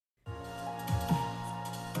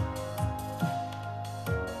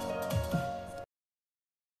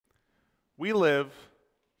We live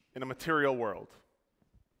in a material world.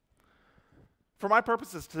 For my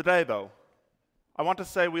purposes today, though, I want to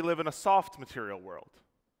say we live in a soft material world.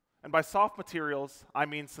 And by soft materials, I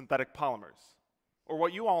mean synthetic polymers, or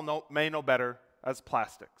what you all may know better as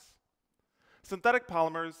plastics. Synthetic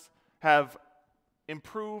polymers have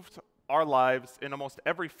improved our lives in almost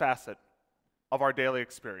every facet of our daily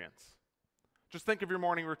experience. Just think of your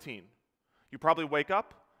morning routine. You probably wake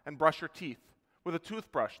up and brush your teeth with a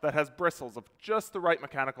toothbrush that has bristles of just the right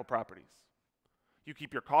mechanical properties. You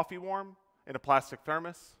keep your coffee warm in a plastic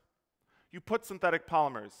thermos. You put synthetic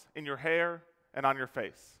polymers in your hair and on your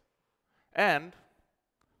face. And,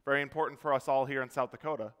 very important for us all here in South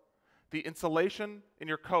Dakota, the insulation in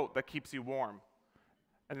your coat that keeps you warm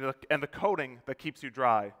and the coating that keeps you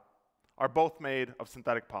dry are both made of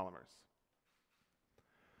synthetic polymers.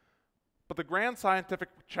 But the grand scientific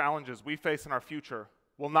challenges we face in our future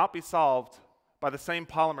will not be solved by the same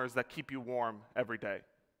polymers that keep you warm every day.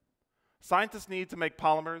 Scientists need to make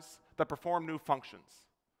polymers that perform new functions.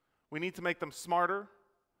 We need to make them smarter,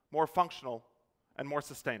 more functional, and more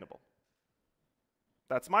sustainable.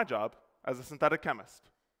 That's my job as a synthetic chemist.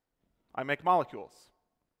 I make molecules.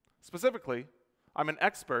 Specifically, I'm an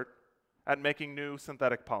expert at making new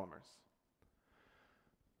synthetic polymers.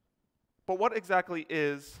 But what exactly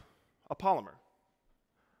is a polymer?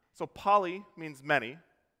 So poly means many,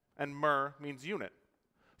 and mer means unit.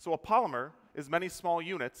 So a polymer is many small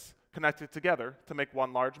units connected together to make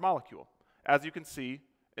one large molecule, as you can see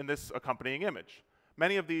in this accompanying image.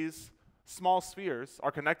 Many of these small spheres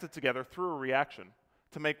are connected together through a reaction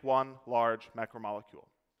to make one large macromolecule.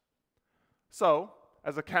 So,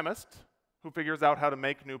 as a chemist who figures out how to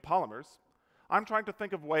make new polymers, I'm trying to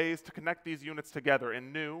think of ways to connect these units together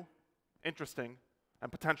in new, interesting,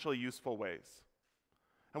 and potentially useful ways.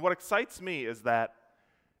 And what excites me is that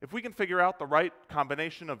if we can figure out the right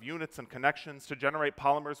combination of units and connections to generate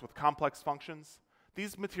polymers with complex functions,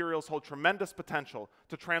 these materials hold tremendous potential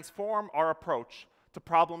to transform our approach to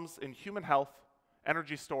problems in human health,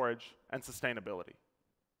 energy storage, and sustainability.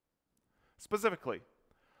 Specifically,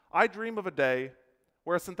 I dream of a day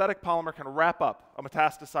where a synthetic polymer can wrap up a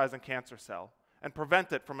metastasizing cancer cell and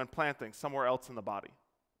prevent it from implanting somewhere else in the body.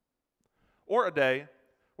 Or a day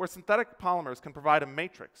where synthetic polymers can provide a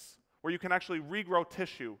matrix where you can actually regrow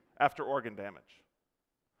tissue after organ damage.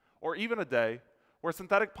 Or even a day where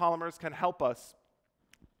synthetic polymers can help us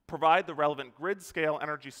provide the relevant grid-scale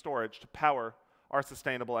energy storage to power our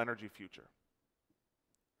sustainable energy future.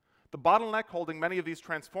 The bottleneck holding many of these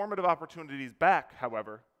transformative opportunities back,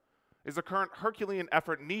 however, is the current Herculean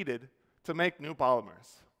effort needed to make new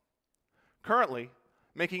polymers. Currently,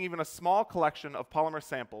 making even a small collection of polymer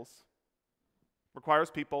samples requires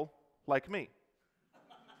people like me,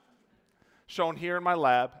 shown here in my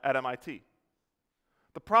lab at MIT.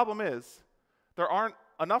 The problem is, there aren't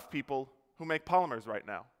enough people who make polymers right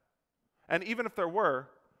now. And even if there were,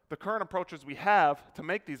 the current approaches we have to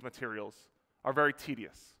make these materials are very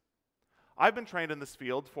tedious. I've been trained in this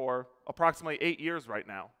field for approximately 8 years right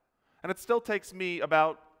now, and it still takes me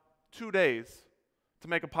about 2 days to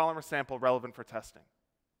make a polymer sample relevant for testing.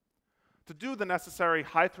 To do the necessary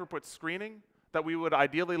high-throughput screening that we would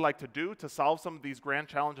ideally like to do to solve some of these grand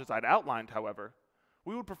challenges I'd outlined, however,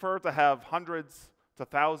 we would prefer to have hundreds to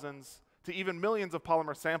thousands to even millions of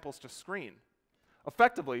polymer samples to screen.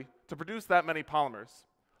 Effectively, to produce that many polymers,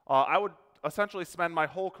 I would essentially spend my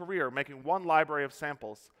whole career making one library of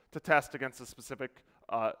samples to test against a specific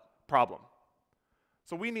problem.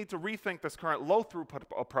 So we need to rethink this current low-throughput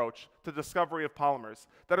approach to discovery of polymers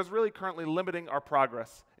that is really currently limiting our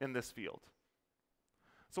progress in this field.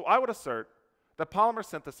 So I would assert that polymer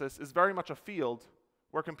synthesis is very much a field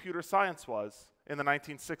where computer science was in the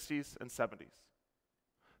 1960s and 70s.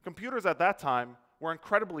 Computers at that time were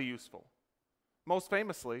incredibly useful. Most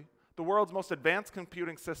famously, the world's most advanced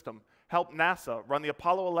computing system helped NASA run the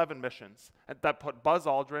Apollo 11 missions that put Buzz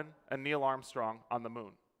Aldrin and Neil Armstrong on the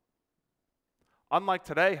moon. Unlike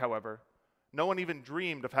today, however, no one even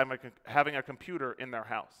dreamed of having a computer in their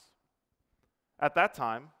house. At that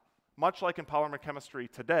time, much like in polymer chemistry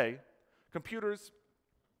today, computers,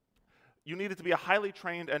 you needed to be a highly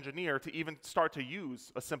trained engineer to even start to use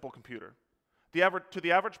a simple computer. To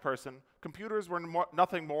the average person, computers were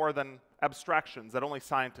nothing more than abstractions that only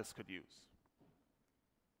scientists could use.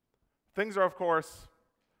 Things are, of course,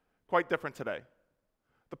 quite different today.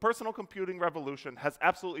 The personal computing revolution has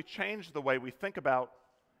absolutely changed the way we think about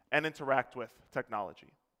and interact with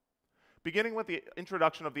technology. Beginning with the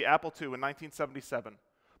introduction of the Apple II in 1977,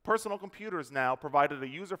 personal computers now provided a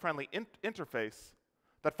user-friendly interface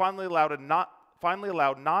that finally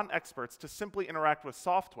allowed non-experts to simply interact with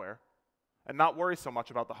software and not worry so much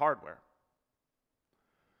about the hardware.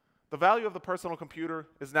 The value of the personal computer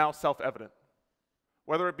is now self-evident.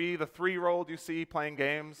 Whether it be the 3-year-old you see playing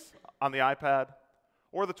games on the iPad,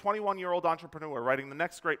 or the 21-year-old entrepreneur writing the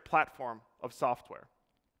next great platform of software.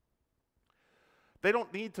 They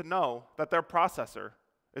don't need to know that their processor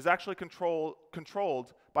is actually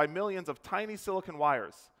controlled by millions of tiny silicon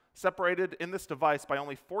wires separated in this device by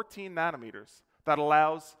only 14 nanometers that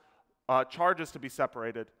allows charges to be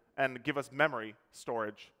separated and give us memory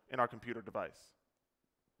storage in our computer device.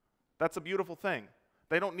 That's a beautiful thing.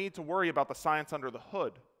 They don't need to worry about the science under the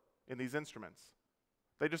hood in these instruments.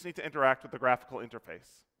 They just need to interact with the graphical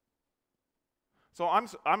interface. So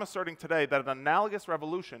I'm asserting today that an analogous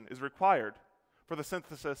revolution is required for the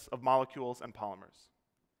synthesis of molecules and polymers.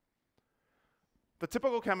 The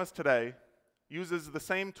typical chemist today uses the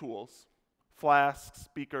same tools, flasks,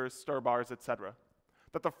 beakers, stir bars, etc.,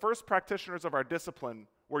 that the first practitioners of our discipline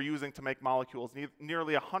were using to make molecules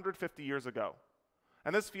nearly 150 years ago.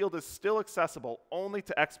 And this field is still accessible only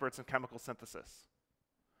to experts in chemical synthesis.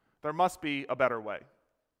 There must be a better way.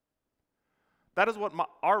 That is what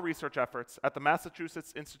our research efforts at the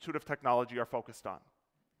Massachusetts Institute of Technology are focused on.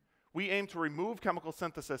 We aim to remove chemical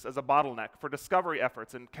synthesis as a bottleneck for discovery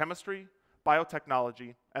efforts in chemistry,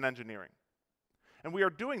 biotechnology, and engineering. And we are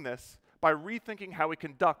doing this by rethinking how we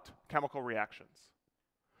conduct chemical reactions.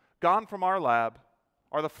 Gone from our lab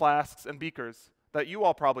are the flasks and beakers that you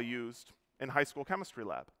all probably used in high school chemistry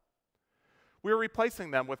lab. We are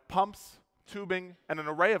replacing them with pumps, tubing, and an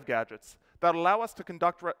array of gadgets that allow us to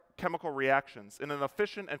conduct chemical reactions in an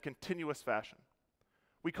efficient and continuous fashion.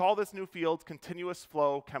 We call this new field continuous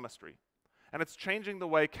flow chemistry, and it's changing the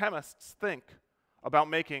way chemists think about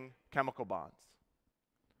making chemical bonds.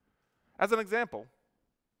 As an example,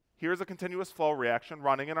 here's a continuous flow reaction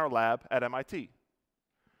running in our lab at MIT.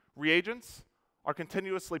 Reagents are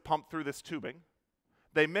continuously pumped through this tubing.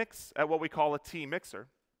 They mix at what we call a T-mixer,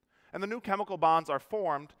 and the new chemical bonds are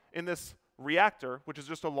formed in this reactor, which is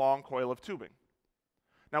just a long coil of tubing.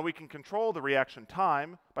 Now we can control the reaction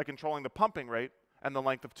time by controlling the pumping rate and the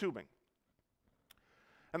length of tubing.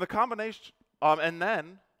 And the combination, and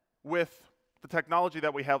then with the technology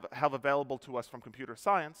that we have available to us from computer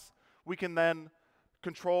science, we can then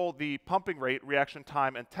control the pumping rate, reaction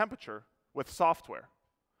time, and temperature with software.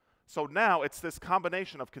 So now it's this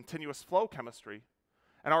combination of continuous flow chemistry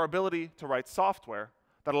and our ability to write software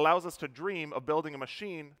that allows us to dream of building a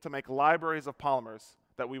machine to make libraries of polymers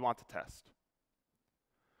that we want to test.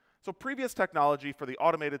 So previous technology for the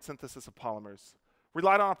automated synthesis of polymers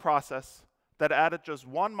relied on a process that added just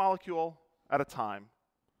one molecule at a time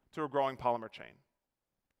to a growing polymer chain.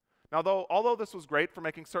 Now, although this was great for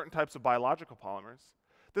making certain types of biological polymers,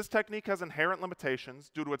 this technique has inherent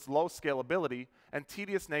limitations due to its low scalability and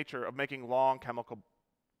tedious nature of making long chemical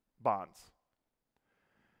bonds.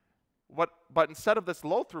 But instead of this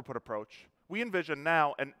low throughput approach, we envision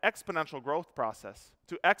now an exponential growth process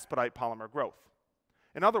to expedite polymer growth.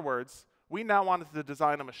 In other words, we now wanted to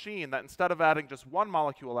design a machine that instead of adding just one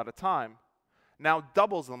molecule at a time, now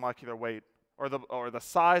doubles the molecular weight or the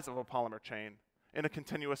size of a polymer chain in a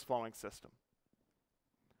continuous flowing system.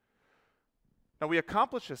 Now we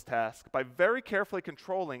accomplish this task by very carefully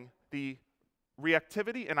controlling the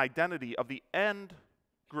reactivity and identity of the end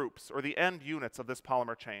groups or the end units of this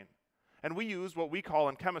polymer chain. And we use what we call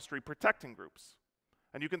in chemistry protecting groups.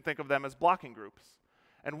 And you can think of them as blocking groups.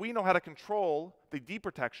 And we know how to control the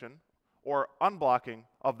deprotection or unblocking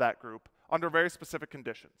of that group under very specific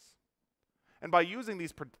conditions. And by using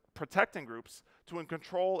these protecting groups to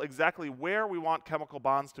control exactly where we want chemical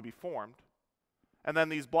bonds to be formed, and then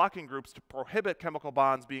these blocking groups to prohibit chemical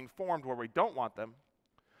bonds being formed where we don't want them,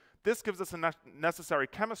 this gives us a necessary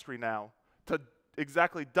chemistry now to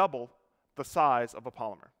exactly double the size of a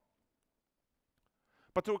polymer.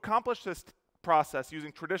 But to accomplish this process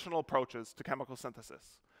using traditional approaches to chemical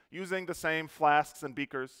synthesis, using the same flasks and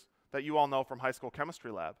beakers that you all know from high school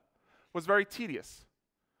chemistry lab, was very tedious,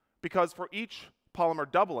 because for each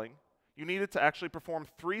polymer doubling, you needed to actually perform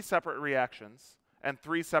 3 separate reactions and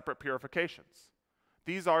 3 separate purifications.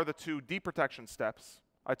 These are the 2 deprotection steps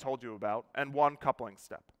I told you about and 1 coupling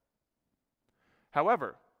step.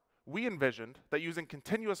 However, we envisioned that using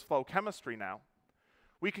continuous flow chemistry now,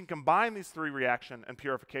 we can combine these 3 reaction and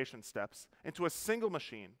purification steps into a single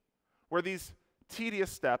machine where these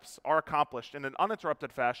tedious steps are accomplished in an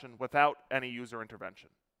uninterrupted fashion without any user intervention.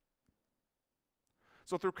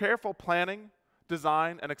 So through careful planning,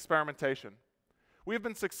 design, and experimentation, we have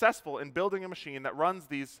been successful in building a machine that runs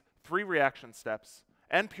these 3 reaction steps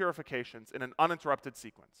and purifications in an uninterrupted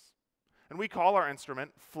sequence. And we call our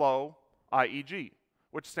instrument Flow IEG,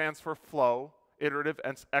 which stands for Flow Iterative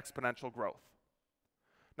and Exponential Growth.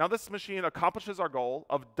 Now, this machine accomplishes our goal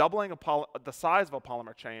of doubling the size of a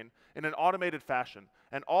polymer chain in an automated fashion,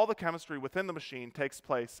 and all the chemistry within the machine takes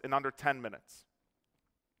place in under 10 minutes.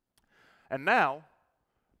 And now,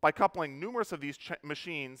 by coupling numerous of these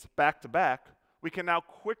machines back to back, we can now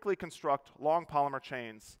quickly construct long polymer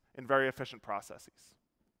chains in very efficient processes.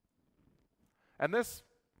 And this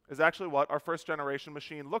is actually what our first generation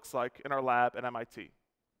machine looks like in our lab at MIT.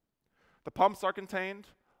 The pumps are contained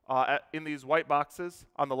in these white boxes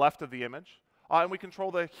on the left of the image, and we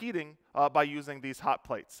control the heating by using these hot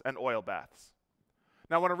plates and oil baths.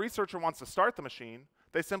 Now, when a researcher wants to start the machine,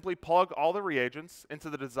 they simply plug all the reagents into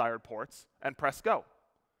the desired ports and press go.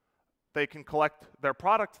 They can collect their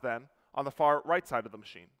product then on the far right side of the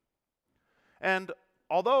machine. And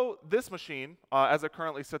although this machine, as it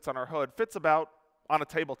currently sits on our hood, fits about on a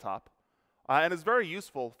tabletop and is very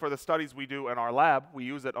useful for the studies we do in our lab, we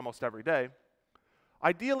use it almost every day,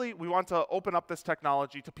 ideally we want to open up this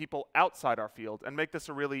technology to people outside our field and make this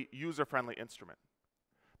a really user-friendly instrument.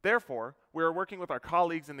 Therefore, we are working with our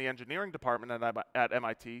colleagues in the engineering department at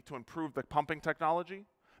MIT to improve the pumping technology,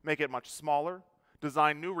 make it much smaller,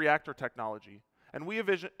 design new reactor technology, and we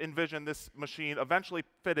envision this machine eventually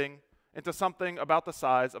fitting into something about the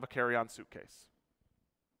size of a carry-on suitcase.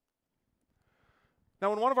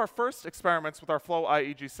 Now, in one of our first experiments with our flow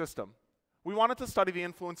IEG system, we wanted to study the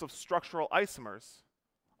influence of structural isomers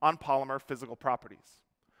on polymer physical properties.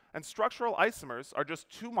 And structural isomers are just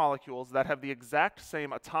two molecules that have the exact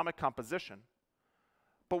same atomic composition,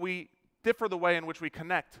 but we differ the way in which we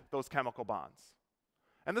connect those chemical bonds.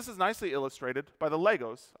 And this is nicely illustrated by the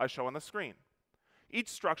Legos I show on the screen. Each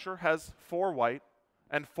structure has 4 white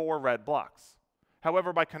and 4 red blocks.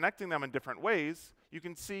 However, by connecting them in different ways, you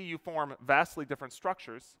can see you form vastly different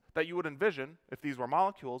structures that you would envision, if these were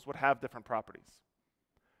molecules, would have different properties.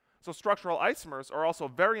 So structural isomers are also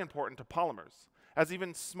very important to polymers, as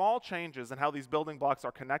even small changes in how these building blocks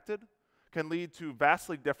are connected can lead to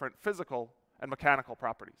vastly different physical and mechanical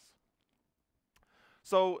properties.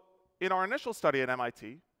 So in our initial study at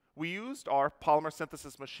MIT, we used our polymer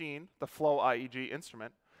synthesis machine, the flow IEG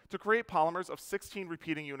instrument, to create polymers of 16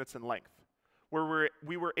 repeating units in length, where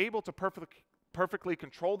we were able to perfectly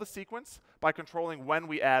control the sequence by controlling when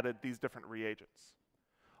we added these different reagents.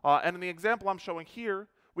 And in the example I'm showing here,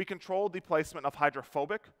 we controlled the placement of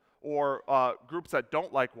hydrophobic, or groups that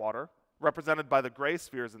don't like water, represented by the gray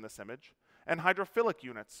spheres in this image, and hydrophilic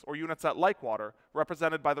units, or units that like water,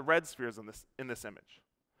 represented by the red spheres in this image.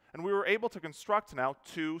 And we were able to construct now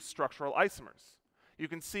 2 structural isomers. You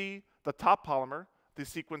can see the top polymer, the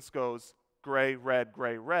sequence goes gray, red,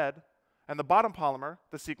 and the bottom polymer,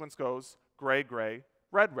 the sequence goes gray,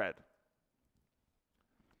 red, red.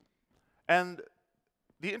 And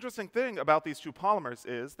the interesting thing about these 2 polymers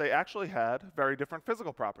is they actually had very different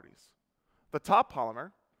physical properties. The top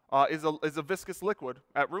polymer is a viscous liquid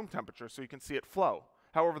at room temperature, so you can see it flow.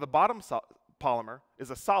 However, the bottom polymer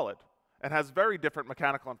is a solid and has very different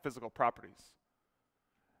mechanical and physical properties.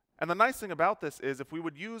 And the nice thing about this is if we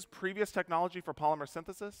would use previous technology for polymer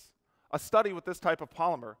synthesis, a study with this type of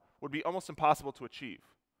polymer would be almost impossible to achieve.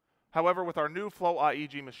 However, with our new flow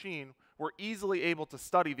IEG machine, we're easily able to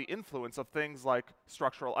study the influence of things like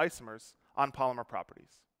structural isomers on polymer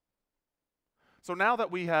properties. So now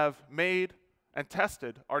that we have made and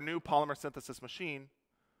tested our new polymer synthesis machine,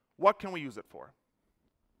 what can we use it for?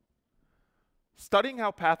 Studying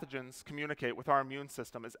how pathogens communicate with our immune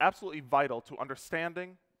system is absolutely vital to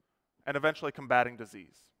understanding and eventually combating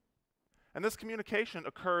disease. And this communication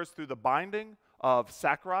occurs through the binding of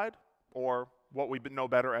saccharide, or what we know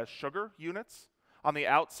better as sugar units, on the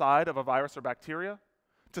outside of a virus or bacteria,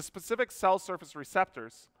 to specific cell surface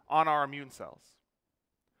receptors on our immune cells.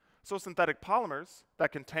 So synthetic polymers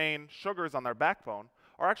that contain sugars on their backbone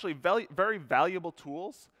are actually very valuable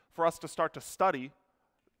tools for us to start to study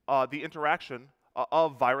the interaction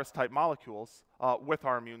of virus-type molecules with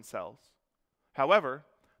our immune cells. However,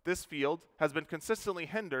 this field has been consistently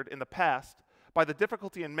hindered in the past by the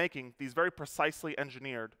difficulty in making these very precisely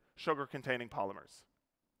engineered sugar-containing polymers.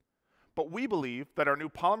 But we believe that our new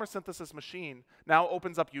polymer synthesis machine now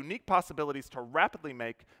opens up unique possibilities to rapidly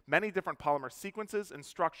make many different polymer sequences and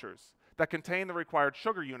structures that contain the required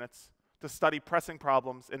sugar units to study pressing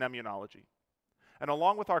problems in immunology. And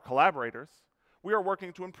along with our collaborators, we are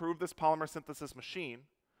working to improve this polymer synthesis machine,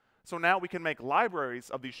 so now we can make libraries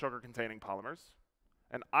of these sugar-containing polymers,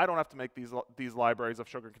 and I don't have to make these libraries of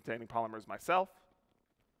sugar-containing polymers myself.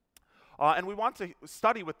 And we want to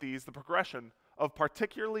study with these the progression of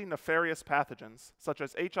particularly nefarious pathogens such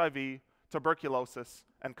as HIV, tuberculosis,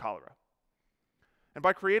 and cholera. And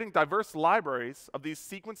by creating diverse libraries of these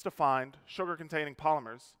sequence-defined sugar-containing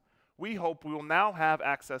polymers, we hope we will now have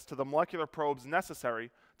access to the molecular probes necessary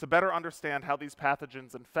to better understand how these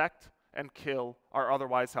pathogens infect and kill our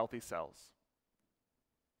otherwise healthy cells.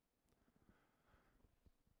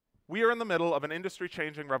 We are in the middle of an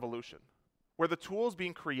industry-changing revolution, where the tools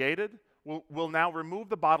being created will now remove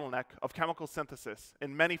the bottleneck of chemical synthesis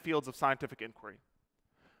in many fields of scientific inquiry.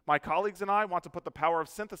 My colleagues and I want to put the power of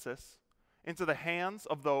synthesis into the hands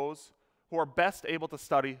of those who are best able to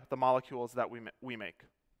study the molecules that we make.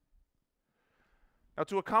 Now,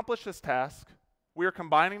 to accomplish this task, we are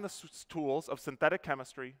combining the tools of synthetic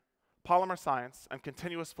chemistry, polymer science, and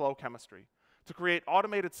continuous flow chemistry to create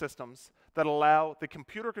automated systems that allow the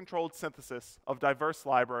computer-controlled synthesis of diverse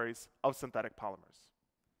libraries of synthetic polymers.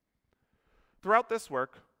 Throughout this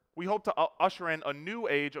work, we hope to usher in a new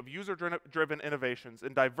age of user-driven innovations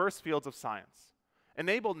in diverse fields of science,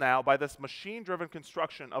 enabled now by this machine-driven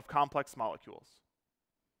construction of complex molecules.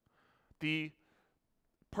 The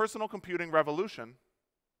personal computing revolution,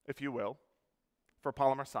 if you will, for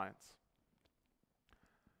polymer science.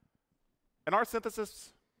 And our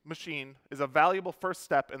synthesis machine is a valuable first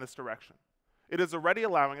step in this direction. It is already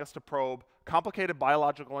allowing us to probe complicated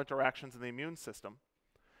biological interactions in the immune system,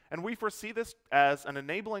 and we foresee this as an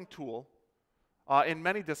enabling tool in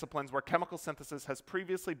many disciplines where chemical synthesis has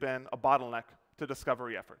previously been a bottleneck to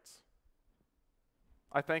discovery efforts.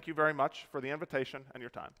 I thank you very much for the invitation and your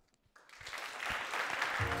time.